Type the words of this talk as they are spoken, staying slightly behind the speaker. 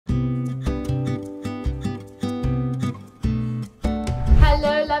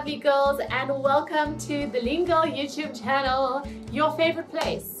lovely girls, and welcome to the Lean Girl YouTube channel, your favorite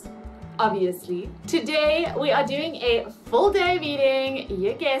place, obviously. Today we are doing a full day of eating,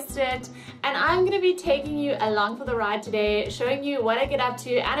 you guessed it, and I'm going to be taking you along for the ride today, showing you what I get up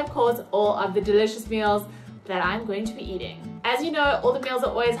to and of course all of the delicious meals that I'm going to be eating. As you know, all the meals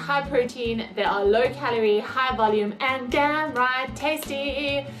are always high protein, they are low calorie, high volume, and damn right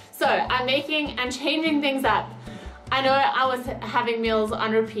tasty. So I'm making and changing things up. I know I was having meals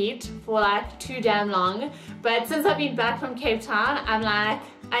on repeat for like too damn long, but since I've been back from Cape Town, I'm like,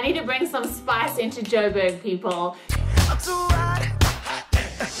 I need to bring some spice into Joburg, people.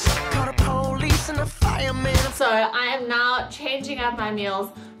 So I am now changing up my meals.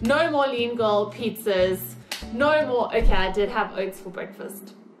 No more Lean Girl pizzas. No more, okay, I did have oats for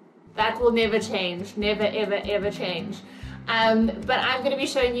breakfast. That will never change, never ever ever change. But I'm going to be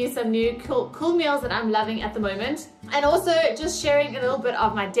showing you some new cool meals that I'm loving at the moment, and also just sharing a little bit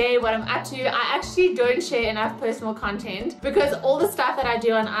of my day, what I'm up to. I actually don't share enough personal content because all the stuff that I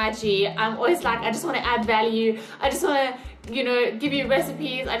do on IG, I'm always like, I just want to add value, I just want to, you know, give you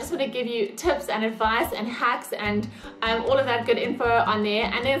recipes, I just want to give you tips and advice and hacks and all of that good info on there.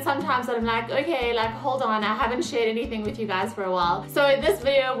 And then sometimes I'm like, okay, like hold on, I haven't shared anything with you guys for a while. So this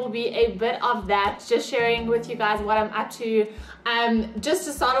video will be a bit of that, just sharing with you guys what I'm up to. Just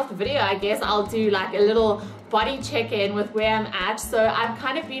to start off the video, I guess I'll do like a little body check-in with where I'm at. So I've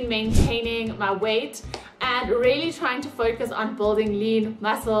kind of been maintaining my weight and really trying to focus on building lean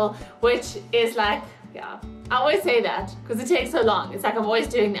muscle, which is like, yeah, I always say that because it takes so long. It's like I'm always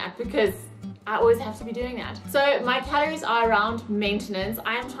doing that because I always have to be doing that. So my calories are around maintenance.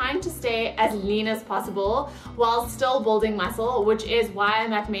 I'm trying to stay as lean as possible while still building muscle, which is why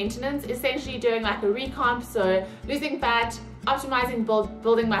I'm at maintenance, essentially doing like a recomp, so losing fat, optimizing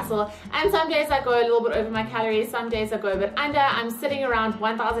building muscle, and some days I go a little bit over my calories, some days I go a bit under. I'm sitting around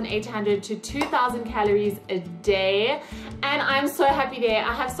 1,800 to 2,000 calories a day, and I'm so happy there.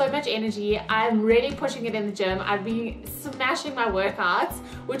 I have so much energy. I'm really pushing it in the gym. I've been smashing my workouts,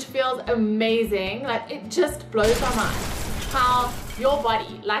 which feels amazing. Like, it just blows my mind how your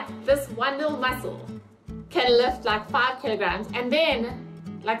body, like this one little muscle, can lift like 5 kilograms, and then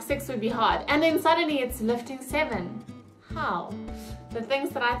like 6 would be hard, and then suddenly it's lifting 7. How? The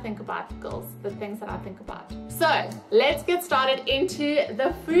things that I think about, girls, the things that I think about. So let's get started into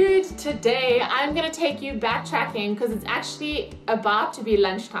the food today. I'm gonna take you backtracking because it's actually about to be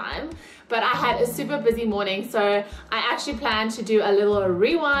lunchtime, but I had a super busy morning, so I actually planned to do a little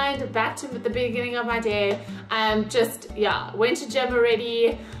rewind back to the beginning of my day. Just, yeah, went to gym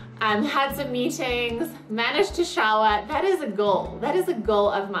already, had some meetings, managed to shower. That is a goal. That is a goal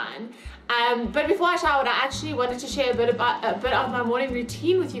of mine. But before I showered, I actually wanted to share a bit of my morning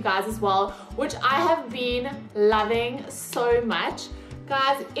routine with you guys as well, which I have been loving so much.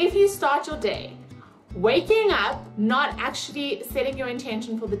 Guys, if you start your day waking up, not actually setting your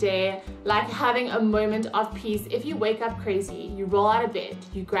intention for the day, like having a moment of peace, if you wake up crazy, you roll out of bed,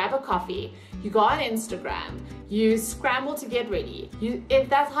 you grab a coffee, you go on Instagram, you scramble to get ready, if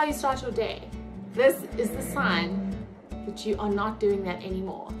that's how you start your day, this is the sign that you are not doing that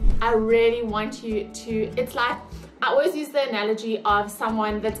anymore. I really want you to, it's like, I always use the analogy of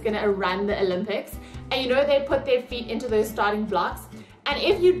someone that's gonna run the Olympics, and you know they put their feet into those starting blocks, and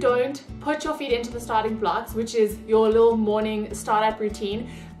if you don't put your feet into the starting blocks, which is your little morning startup routine,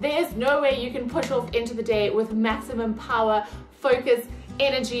 there's no way you can push off into the day with maximum power, focus,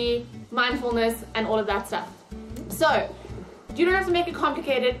 energy, mindfulness, and all of that stuff. So you don't have to make it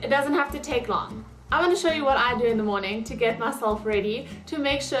complicated, it doesn't have to take long. I want to show you what I do in the morning to get myself ready, to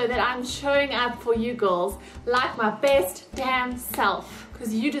make sure that I'm showing up for you girls like my best damn self,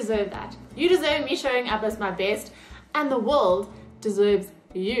 because you deserve that. You deserve me showing up as my best, and the world deserves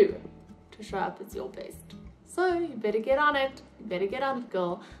you to show up as your best. So you better get on it. You better get on it,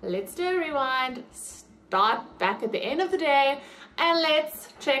 girl. Let's do a rewind, start back at the end of the day, and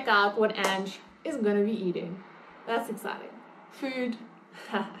let's check out what Ange is going to be eating. That's exciting. Food.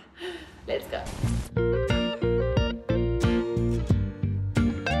 Let's go.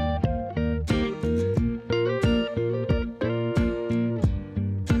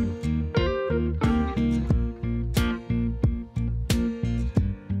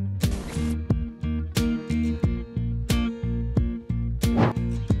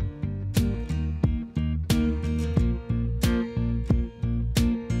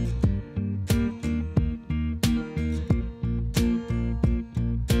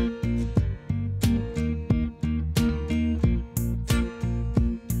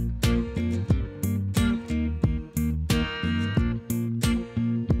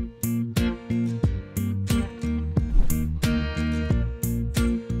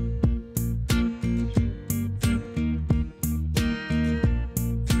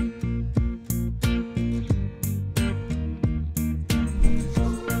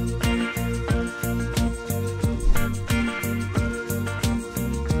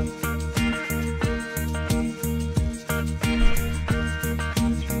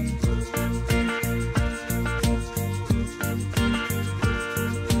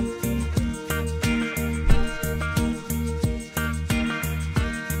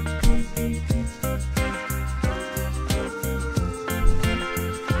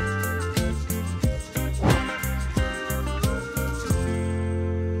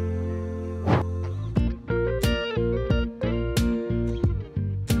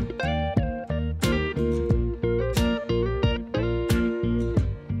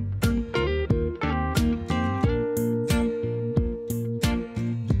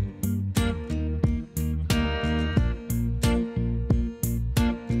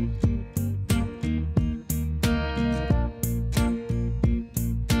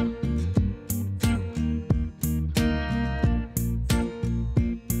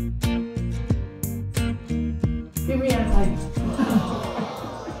 mine.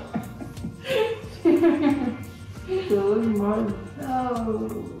 That was mine.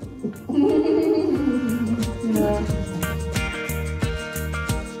 Oh. Yeah.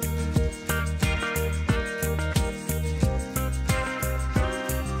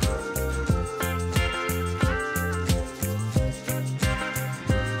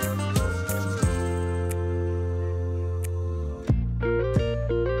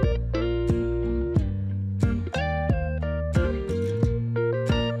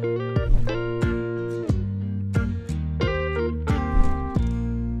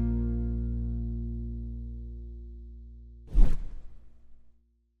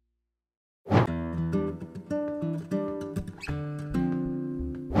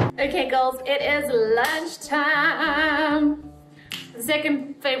 Okay girls, it is lunchtime. The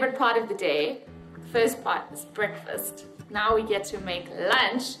second favorite part of the day. First part is breakfast. Now we get to make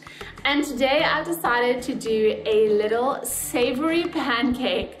lunch. And today I've decided to do a little savory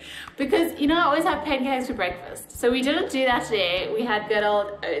pancake because you know I always have pancakes for breakfast. So we didn't do that today. We had good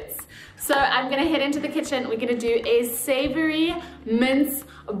old oats. So I'm gonna head into the kitchen. We're gonna do a savory mince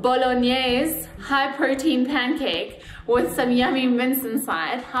bolognese high protein pancake with some yummy mince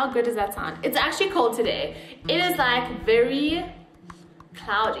inside. How good does that sound? It's actually cold today. It is like very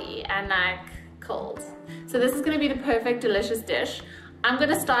cloudy and like cold. So this is gonna be the perfect delicious dish. I'm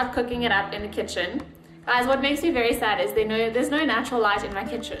gonna start cooking it up in the kitchen. Guys, what makes me very sad is there's no natural light in my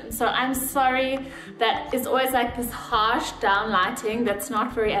kitchen. So I'm sorry that it's always like this harsh down lighting that's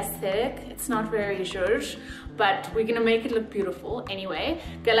not very aesthetic. It's not very zhuzh, but we're gonna make it look beautiful anyway.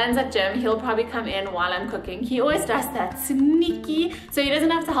 Galen's at gym, he'll probably come in while I'm cooking. He always does that, sneaky. So he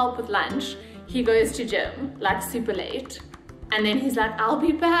doesn't have to help with lunch. He goes to gym like super late. And then he's like, I'll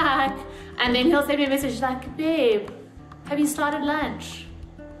be back. And then he'll send me a message like, babe, have you started lunch?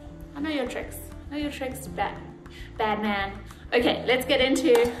 I know your tricks. I know your tricks, bad man. Okay, let's get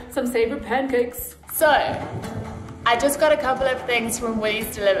into some savory pancakes. So, I just got a couple of things from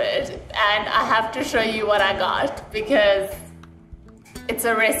WhatIE's delivered and I have to show you what I got because it's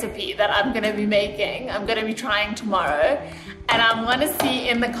a recipe that I'm gonna be making. I'm gonna be trying tomorrow and I wanna see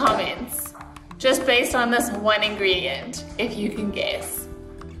in the comments, just based on this one ingredient, if you can guess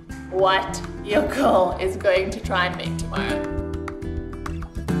what your girl is going to try and make tomorrow.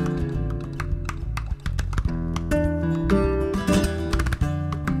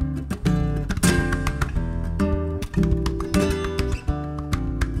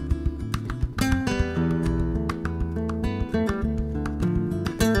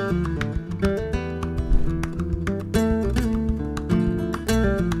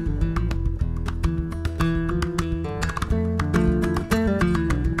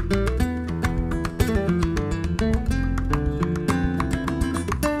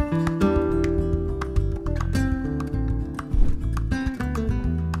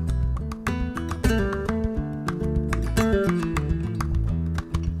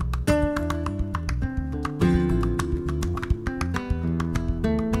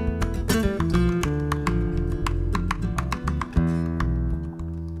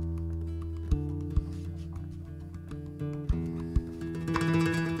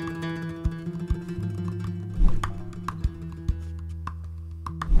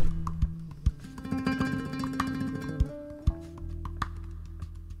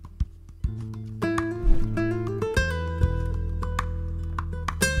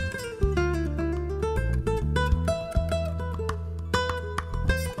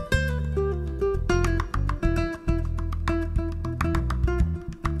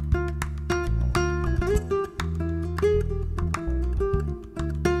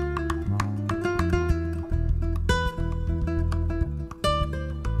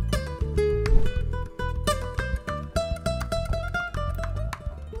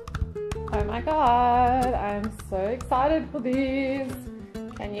 Oh my god, I'm so excited for these.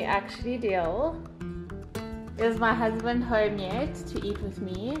 Can you actually deal? Is my husband home yet to eat with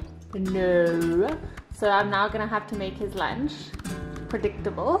me? No. So I'm now gonna have to make his lunch.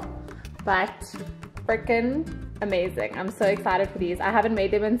 Predictable, but freaking amazing. I'm so excited for these. I haven't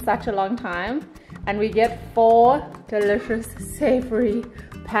made them in such a long time. And we get 4 delicious savory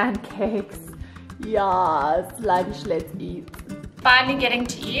pancakes. Yes, lunch, let's eat. Finally getting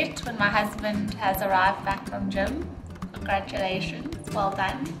to eat when my husband has arrived back from gym. Congratulations, well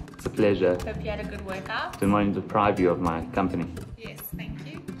done. It's a pleasure. Hope you had a good workout. Didn't want to deprive you of my company. Yes, thank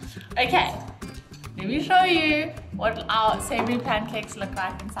you. Okay, let me show you what our savory pancakes look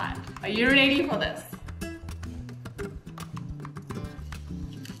like inside. Are you ready for this?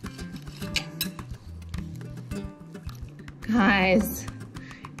 Guys,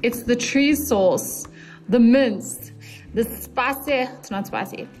 it's the cheese sauce, the mince, the spicy, it's not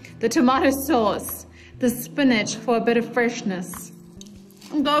spicy, the tomato sauce, the spinach for a bit of freshness.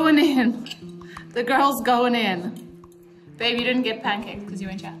 I'm going in. The girl's going in. Babe, you didn't get pancakes because you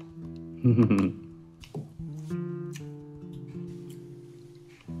weren't chat.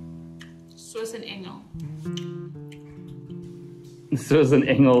 Soos en engel. Soos een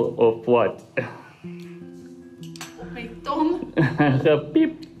engel of what? Op my tong.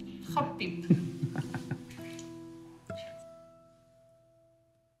 Gepiep. Gepiep.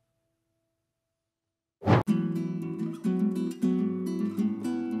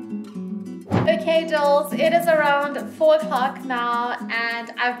 Okay, dolls, it is around 4 o'clock now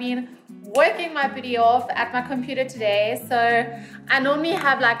and I've been working my booty off at my computer today. So I normally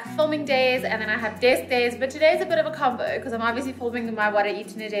have like filming days and then I have desk days, but today's a bit of a combo because I'm obviously filming my What I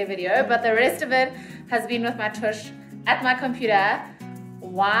Eat in a Day video, but the rest of it has been with my tush at my computer.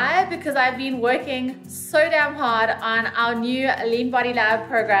 Why? Because I've been working so damn hard on our new Lean Body Lab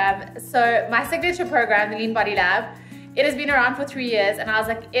program. So my signature program, the Lean Body Lab, it has been around for 3 years and I was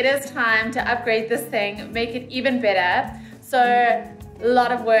like, it is time to upgrade this thing, make it even better. So a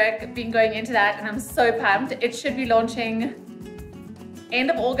lot of work been going into that and I'm so pumped. It should be launching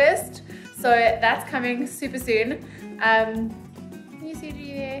end of August. So that's coming super soon. Can you see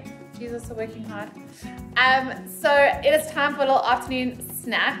G there? Jesus, so working hard. So it is time for a little afternoon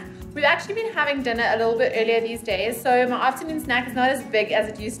snack. We've actually been having dinner a little bit earlier these days. So my afternoon snack is not as big as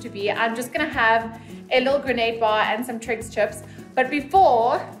it used to be. I'm just gonna have a little grenade bar and some Trix chips. But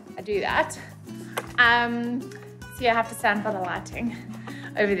before I do that, see I have to stand by the lighting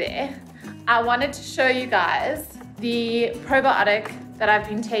over there. I wanted to show you guys the probiotic that I've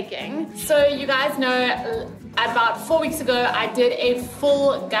been taking. So you guys know about 4 weeks ago, I did a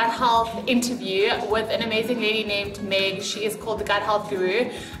full gut health interview with an amazing lady named Meg. She is called the Gut Health Guru,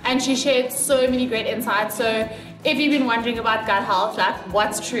 and she shared so many great insights. So if you've been wondering about gut health, like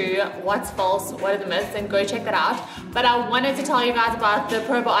what's true, what's false, what are the myths, then go check that out. But I wanted to tell you guys about the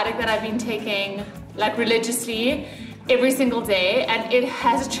probiotic that I've been taking like religiously every single day, and it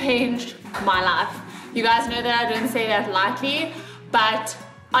has changed my life. You guys know that I don't say that lightly, but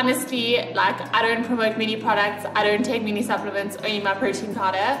honestly, like I don't promote many products, I don't take many supplements, only my protein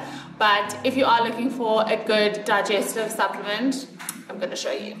powder. But if you are looking for a good digestive supplement, I'm gonna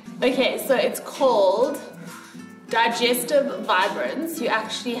show you. Okay, so it's called Digestive Vibrance. You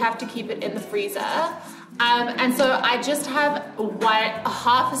actually have to keep it in the freezer. And so I just have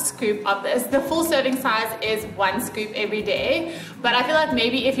half a scoop of this. The full serving size is 1 scoop every day, but I feel like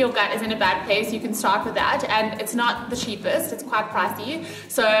maybe if your gut is in a bad place, you can start with that. And it's not the cheapest, it's quite pricey.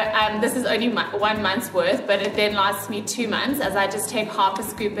 So this is only 1 month's worth, but it then lasts me 2 months as I just take half a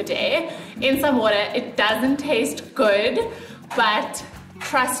scoop a day in some water. It doesn't taste good, but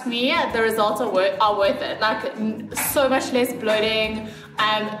trust me, the results are worth it. Like so much less bloating.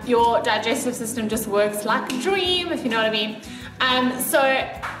 Your digestive system just works like a dream, if you know what I mean. So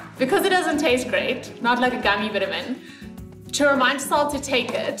because it doesn't taste great, not like a gummy vitamin, to remind yourself to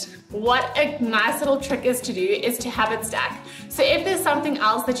take it, what a nice little trick is to do is to have it stack. So if there's something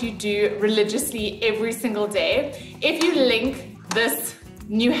else that you do religiously every single day, if you link this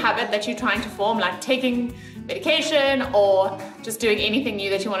new habit that you're trying to form, like taking medication or just doing anything new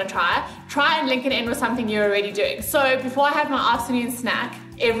that you want to try and link it in with something you're already doing. So before I have my afternoon snack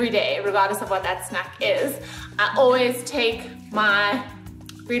every day, regardless of what that snack is, I always take my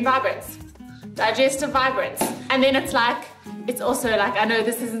Green Vibrance, Digestive Vibrance. And then it's like, it's also like, I know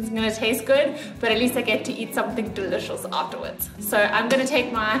this isn't gonna taste good, but at least I get to eat something delicious afterwards. So I'm gonna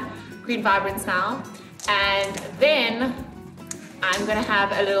take my Green Vibrance now, and then I'm gonna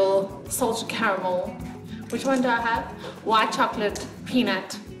have a little salted caramel. Which one do I have? White chocolate,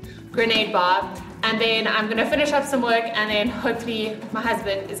 peanut, grenade bar. And then I'm gonna finish up some work, and then hopefully my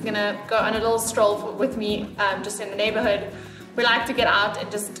husband is gonna go on a little stroll with me just in the neighborhood. We like to get out and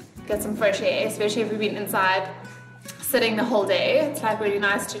just get some fresh air, especially if we've been inside sitting the whole day. It's like really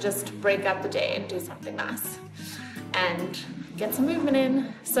nice to just break up the day and do something nice and get some movement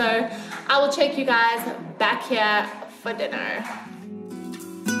in. So I will check you guys back here for dinner.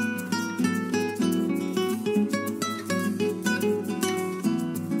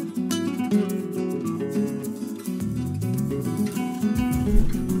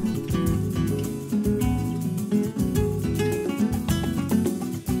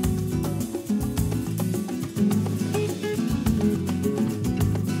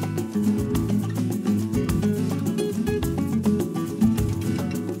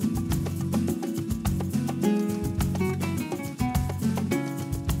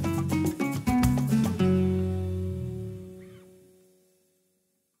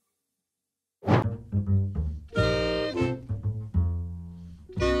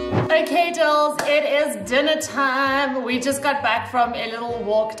 Okay, dolls, it is dinner time. We just got back from a little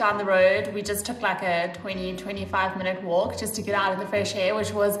walk down the road. We just took like a 20-25 minute walk just to get out in the fresh air,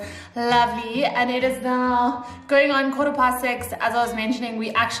 which was lovely. And it is now going on 6:15. As I was mentioning,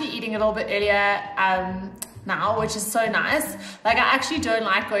 we're actually eating a little bit earlier now, which is so nice. Like, I actually don't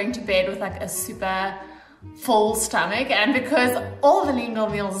like going to bed with like a super full stomach, and because all the lean girl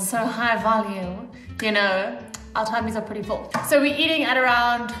meals are so high volume, you know, our tummies are pretty full. So we're eating at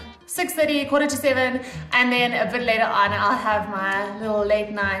around 6:30, 6:45, and then a bit later on I'll have my little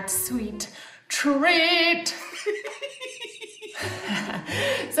late night sweet treat.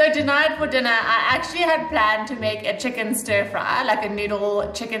 So tonight for dinner, I actually had planned to make a chicken stir fry, like a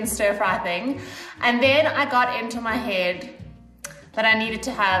noodle chicken stir fry thing, and then I got into my head that I needed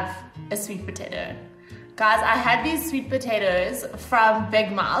to have a sweet potato. Guys, I had these sweet potatoes from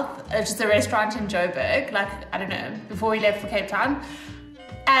Big Mouth, which is a restaurant in Joburg, like, I don't know, before we left for Cape Town.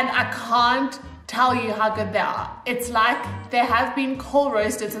 And I can't tell you how good they are. It's like they have been coal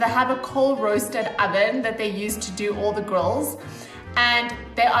roasted. So they have a coal roasted oven that they use to do all the grills. And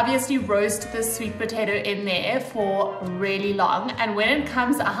they obviously roast the sweet potato in there for really long. And when it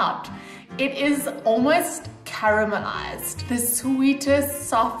comes out, it is almost caramelized. The sweetest,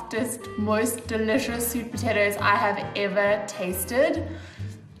 softest, most delicious sweet potatoes I have ever tasted.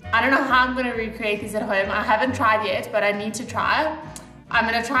 I don't know how I'm gonna recreate these at home. I haven't tried yet, but I need to try. I'm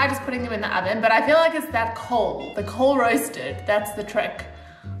gonna try just putting them in the oven, but I feel like it's that coal, the coal roasted, that's the trick.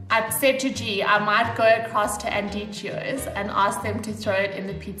 I said to G, I might go across to Andicio's and ask them to throw it in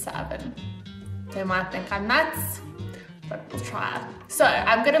the pizza oven. They might think I'm nuts, but we'll try. So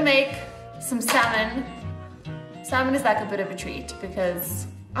I'm gonna make some salmon. Salmon is like a bit of a treat because,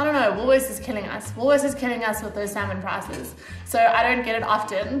 I don't know, Woolworths is killing us. Woolworths is killing us with those salmon prices. So I don't get it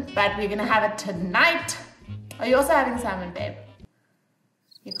often, but we're gonna have it tonight. Are you also having salmon, babe?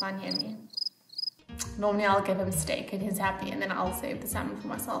 You can't hear me. Normally I'll give him steak and he's happy, and then I'll save the salmon for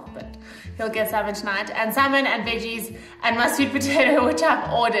myself, but he'll get salmon tonight. And salmon and veggies and my sweet potato, which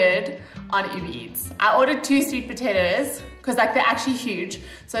I've ordered on Uber Eats. I ordered 2 sweet potatoes because like they're actually huge,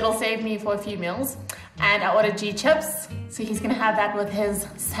 so it'll save me for a few meals. And I ordered G chips, so he's gonna have that with his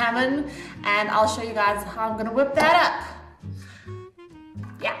salmon, and I'll show you guys how I'm gonna whip that up.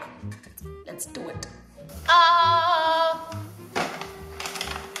 Yeah, let's do it.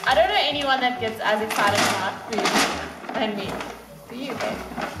 I don't know anyone that gets as excited about food than me. Do you, babe?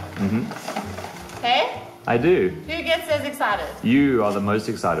 Mm-hmm. Hey? I do. Who gets as excited? You are the most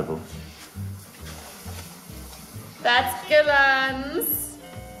excitable. That's good ones.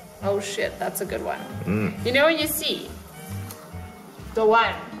 Oh shit, that's a good one. You know when you see the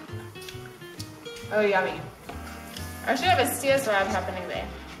one. Oh, yummy. I should have a steer's wrap happening there.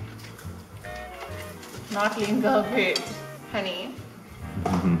 Not lean girl food, honey.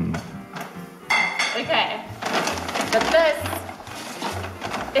 Okay, but this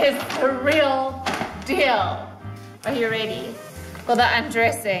is the real deal. Are you ready for the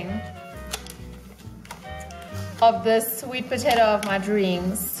undressing of the sweet potato of my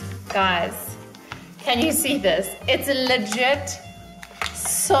dreams? Guys, can you see this? It's legit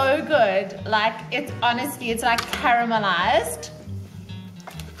so good. Like, it's honestly, it's like caramelized.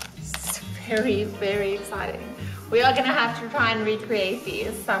 It's very, very exciting. We are gonna have to try and recreate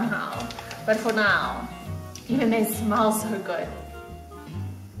these somehow. But for now, even they smell so good.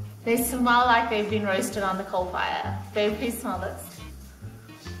 They smell like they've been roasted on the coal fire. Babe, please smell this.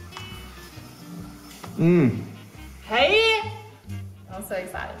 Hey! I'm so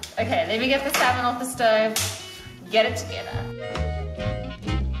excited. Okay, let me get the salmon off the stove, get it together.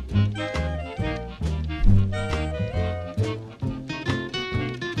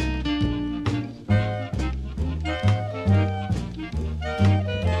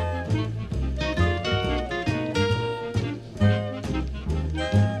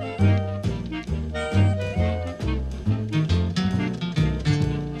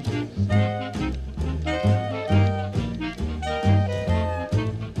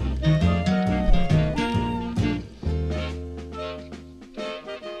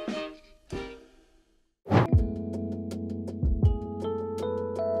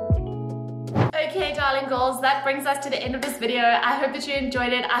 Okay, darling girls, that brings us to the end of this video. I hope that you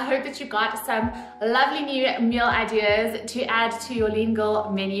enjoyed it. I hope that you got some lovely new meal ideas to add to your lean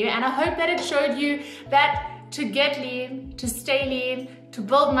girl menu, and I hope that it showed you that to get lean, to stay lean, to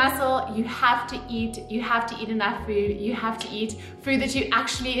build muscle, you have to eat enough food, you have to eat food that you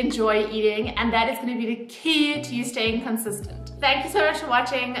actually enjoy eating, and that is going to be the key to you staying consistent. Thank you so much for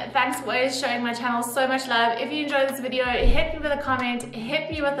watching. Thanks for always showing my channel so much love. If you enjoyed this video, hit me with a comment,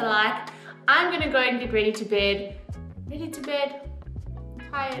 hit me with a like. I'm gonna go and get ready to bed. Ready to bed?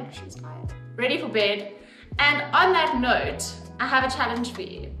 tired, she's tired. Ready for bed. And on that note, I have a challenge for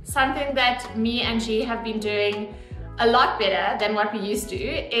you. Something that me and G have been doing a lot better than what we used to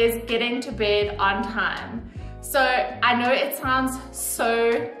is getting to bed on time. So I know it sounds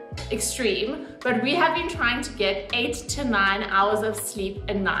so extreme, but we have been trying to get 8 to 9 hours of sleep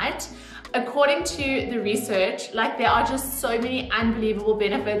a night. According to the research, like there are just so many unbelievable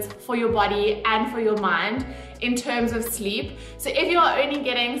benefits for your body and for your mind in terms of sleep. So if you are only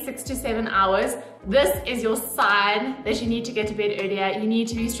getting 6 to 7 hours, this is your sign that you need to get to bed earlier. You need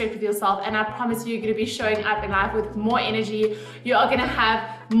to be strict with yourself, and I promise you, you're going to be showing up in life with more energy. You are going to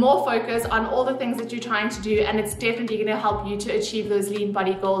have more focus on all the things that you're trying to do, and it's definitely going to help you to achieve those lean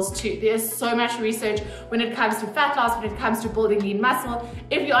body goals too. There's so much research when it comes to fat loss, when it comes to building lean muscle.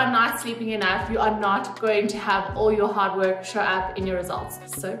 If you are not sleeping enough, you are not going to have all your hard work show up in your results.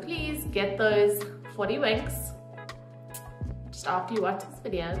 So please get those 40 winks just after you watch this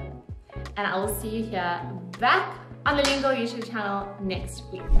video, and I will see you here back on the Lean Girl YouTube channel next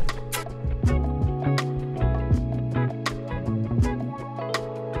week.